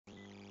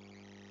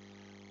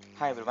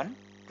Hi everyone,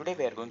 today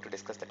we are going to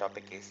discuss the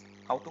topic is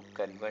how to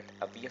convert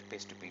a VF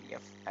page to PDF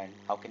and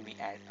how can we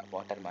add a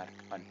watermark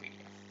on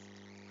PDF.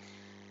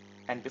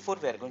 And before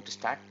we are going to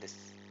start this,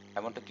 I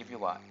want to give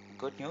you a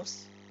good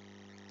news.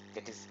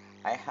 That is,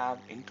 I have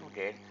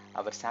included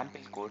our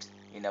sample codes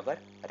in our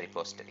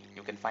repository.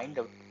 You can find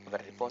out our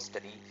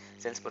repository,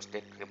 Salesforce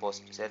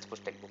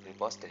Textbook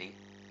repository,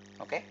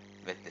 okay,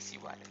 with this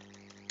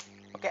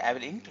URL. Okay, I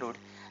will include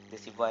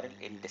this URL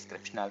in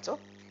description also.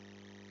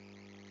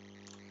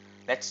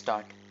 Let's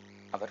start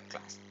our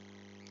class.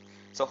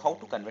 So how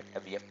to convert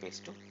a VF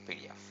page to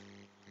PDF?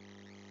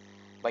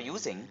 By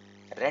using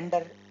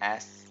render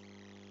as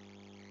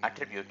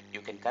attribute,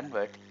 you can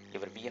convert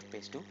your VF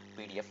page to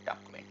PDF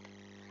document.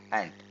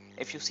 And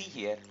if you see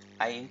here,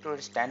 I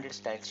included standard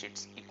style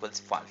sheets equals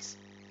false.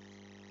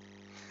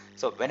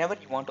 So whenever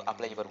you want to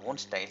apply your own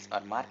styles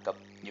or markup,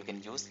 you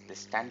can use the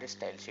standard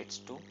style sheets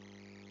to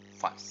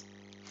false.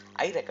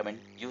 I recommend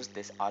use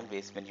this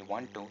always when you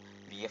want to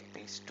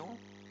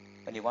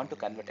when you want to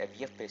convert a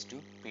VF page to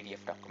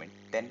PDF document.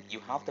 Then you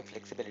have the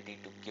flexibility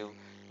to give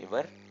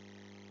your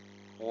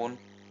own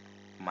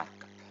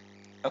markup.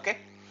 Okay,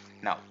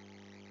 now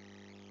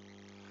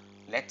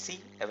let's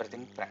see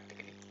everything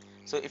practically.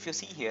 So if you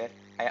see here,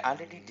 I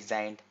already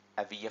designed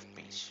a VF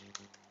page.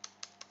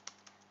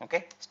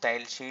 Okay,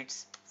 style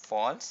sheets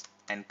false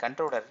and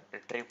controller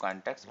retrieve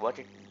contacts. What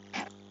it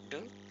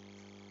do?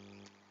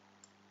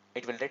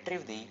 It will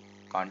retrieve the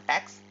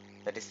contacts,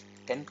 that is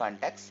 10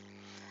 contacts,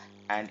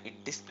 and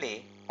it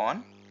display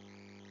on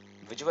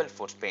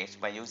Visualforce page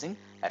by using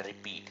a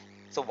repeat.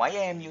 So why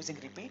I am using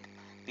repeat?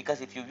 Because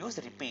if you use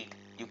repeat,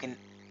 you can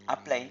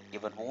apply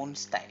your own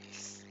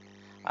styles.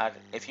 Or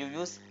if you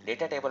use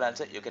data table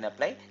also, you can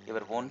apply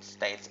your own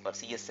styles or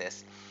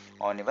CSS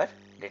on your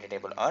data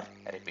table or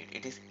repeat.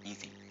 It is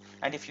easy.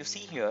 And if you see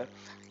here,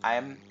 I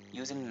am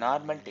using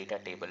normal data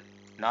table,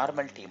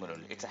 normal table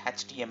only. It's a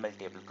HTML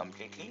table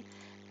completely,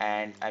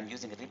 and I'm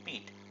using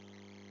repeat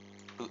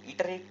to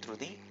iterate through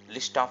the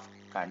list of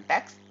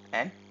contacts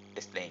and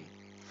displaying.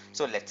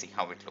 So let's see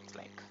how it looks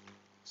like.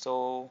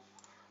 So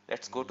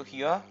let's go to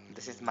here.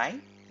 This is my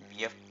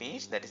VF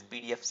page, that is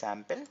PDF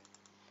sample,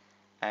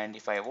 and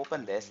if I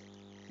open this,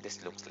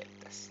 this looks like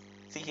this.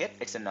 See here,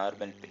 it's a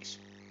normal page.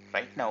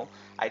 Right now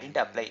I didn't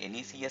apply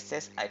any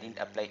CSS, I didn't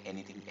apply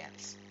anything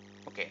else.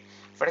 Okay,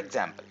 for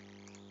example,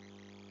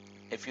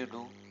 if you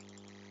do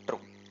true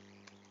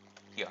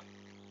here,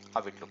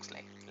 how it looks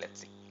like,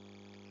 let's see.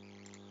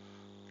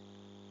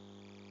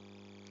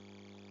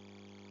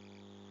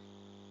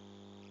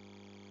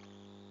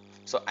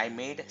 So I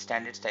made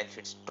standard style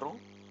sheets true,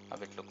 how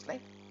it looks like.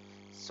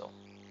 So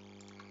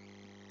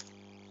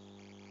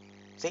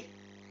see,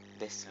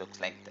 this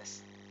looks like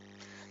this.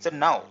 So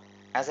now,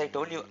 as I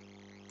told you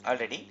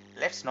already,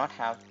 let's not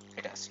have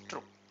it as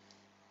true.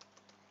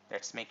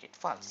 Let's make it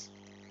false.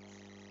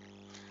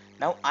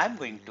 Now I'm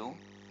going to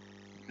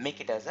make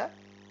it as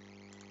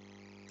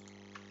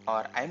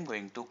I'm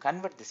going to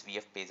convert this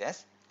VF page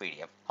as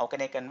PDF. How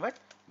can I convert?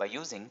 By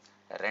using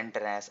render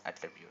as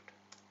attribute.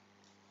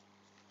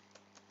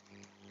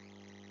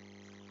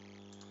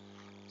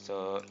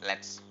 So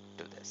let's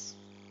do this.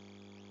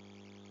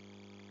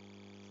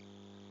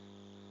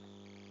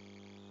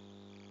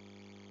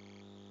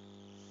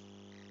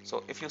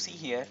 So if you see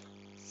here,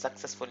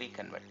 successfully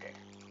converted.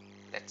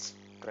 Let's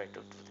try to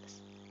do this.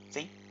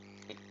 See,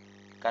 it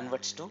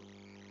converts to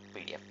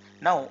PDF.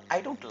 Now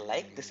I don't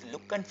like this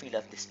look and feel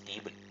of this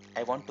table.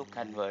 I want to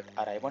convert,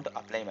 or I want to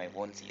apply my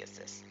own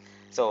CSS.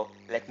 So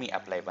let me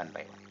apply one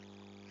by one.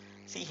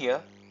 See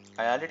here,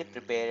 I already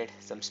prepared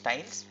some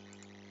styles.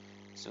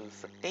 So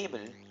for table,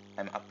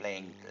 I'm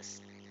applying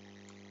this.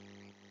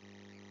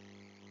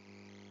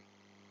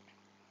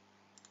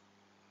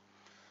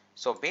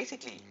 So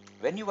basically,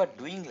 when you are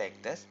doing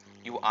like this,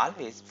 you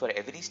always, for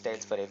every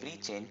styles, for every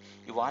change,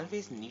 you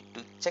always need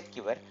to check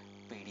your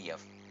PDF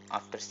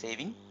after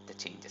saving the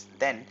changes.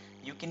 Then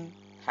you can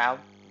have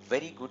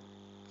very good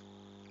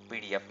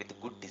PDF with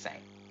good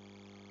design,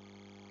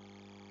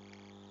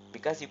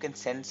 because you can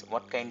sense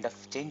what kind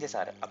of changes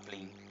are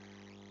applying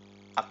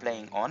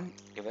on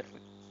your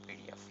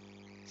PDF.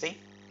 See,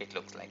 it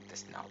looks like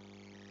this now.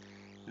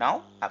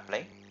 Now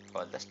apply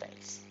all the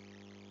styles.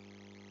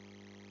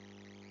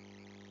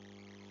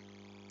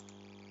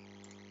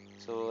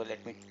 So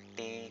let me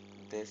take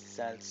this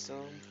also.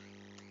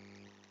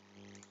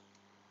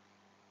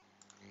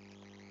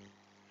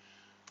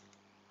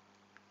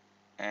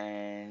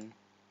 And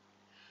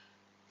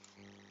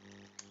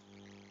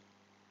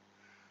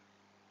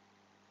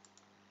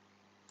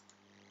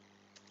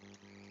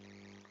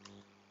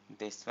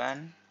this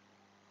one.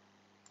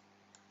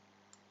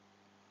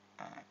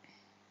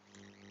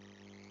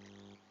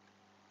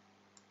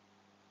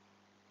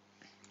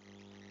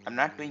 I'm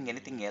not doing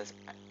anything else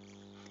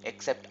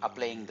except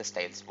applying the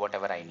styles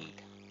whatever I need.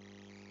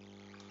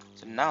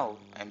 So now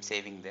I'm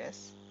saving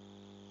this.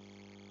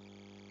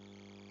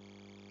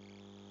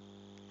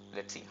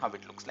 Let's see how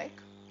it looks like.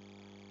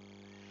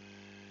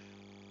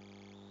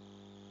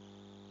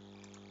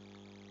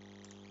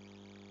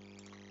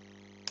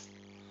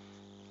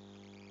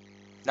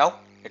 Now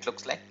it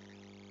looks like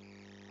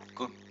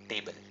good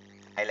table.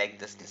 I like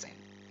this design.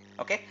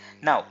 Okay,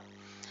 now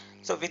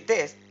so with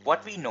this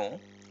what we know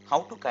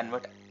how to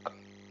convert a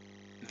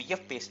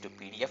VF page to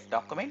PDF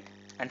document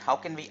and how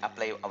can we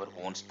apply our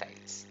own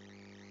styles.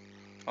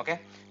 Okay,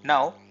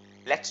 now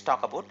let's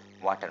talk about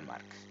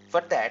watermark.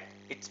 For that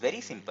it's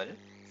very simple.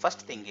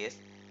 First thing is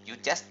you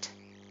just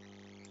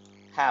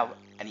have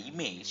an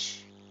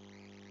image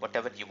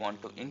whatever you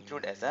want to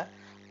include as a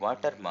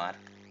watermark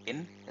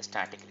in a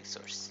static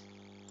resource.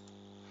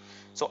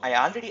 So I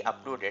already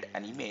uploaded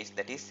an image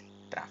that is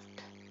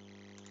draft.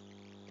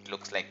 It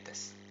looks like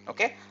this.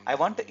 Okay, I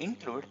want to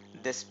include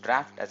this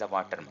draft as a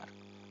watermark.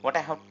 What I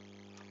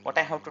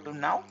have to do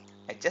now,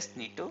 I just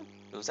need to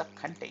use a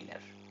container.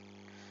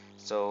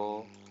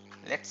 So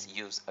let's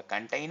use a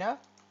container.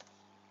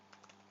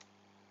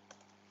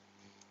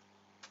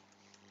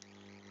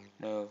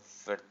 Now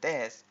for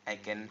this I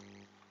can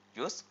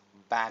use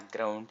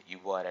background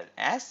URL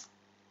as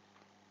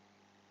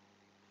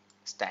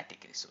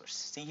static resource.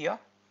 See here,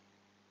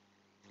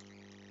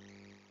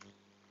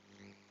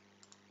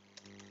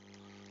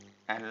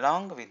 and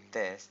along with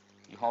this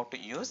you have to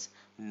use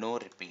no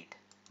repeat,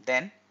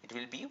 then it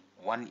will be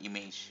one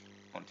image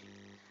only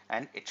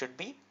and it should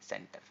be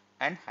center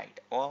and height.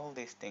 All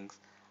these things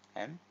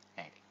I am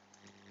adding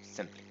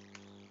simply.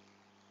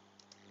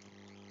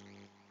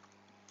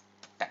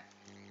 Done.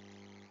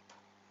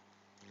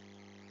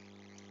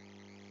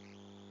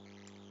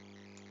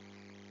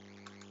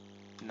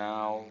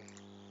 Now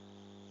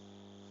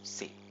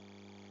see,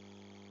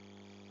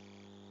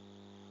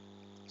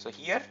 so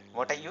here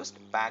what I used,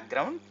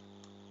 background,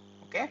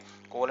 okay,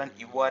 colon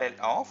URL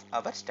of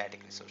our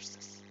static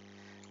resources,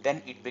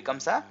 then it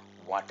becomes a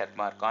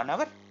watermark on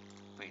our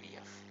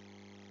PDF.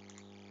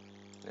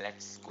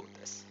 Let's go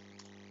this.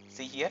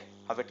 See here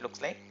how it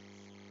looks like.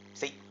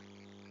 See,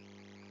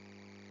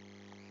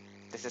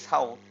 this is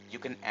how you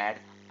can add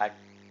a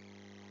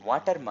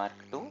watermark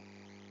to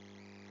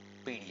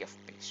PDF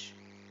page.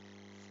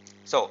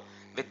 So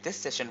with this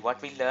session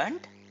what we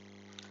learned,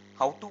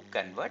 how to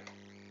convert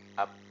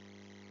a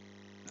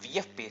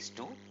VF page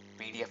to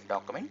PDF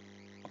document.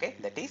 Okay,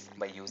 that is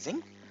by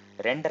using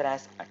render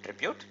as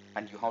attribute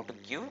and you have to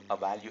give a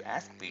value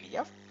as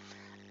PDF.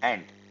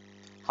 And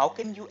how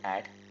can you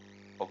add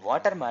a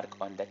watermark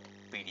on that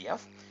PDF?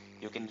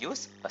 You can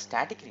use a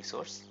static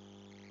resource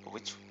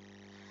which,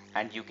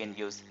 and you can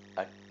use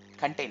a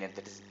container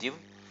that is div.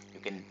 You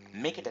can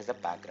make it as a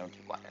background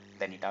URL,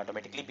 then it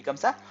automatically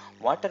becomes a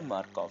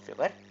watermark of your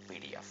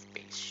PDF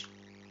page.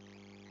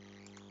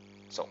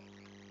 So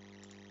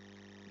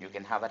you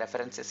can have a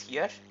references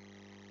here.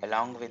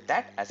 Along with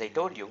that, as I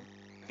told you,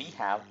 we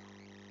have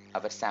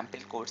our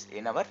sample codes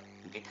in our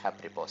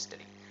GitHub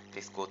repository.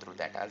 Please go through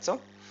that also,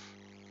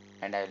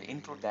 and I will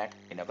include that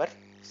in our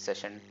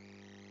session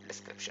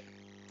description.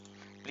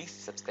 Please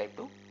subscribe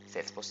to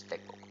Salesforce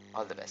Textbook.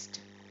 All the best.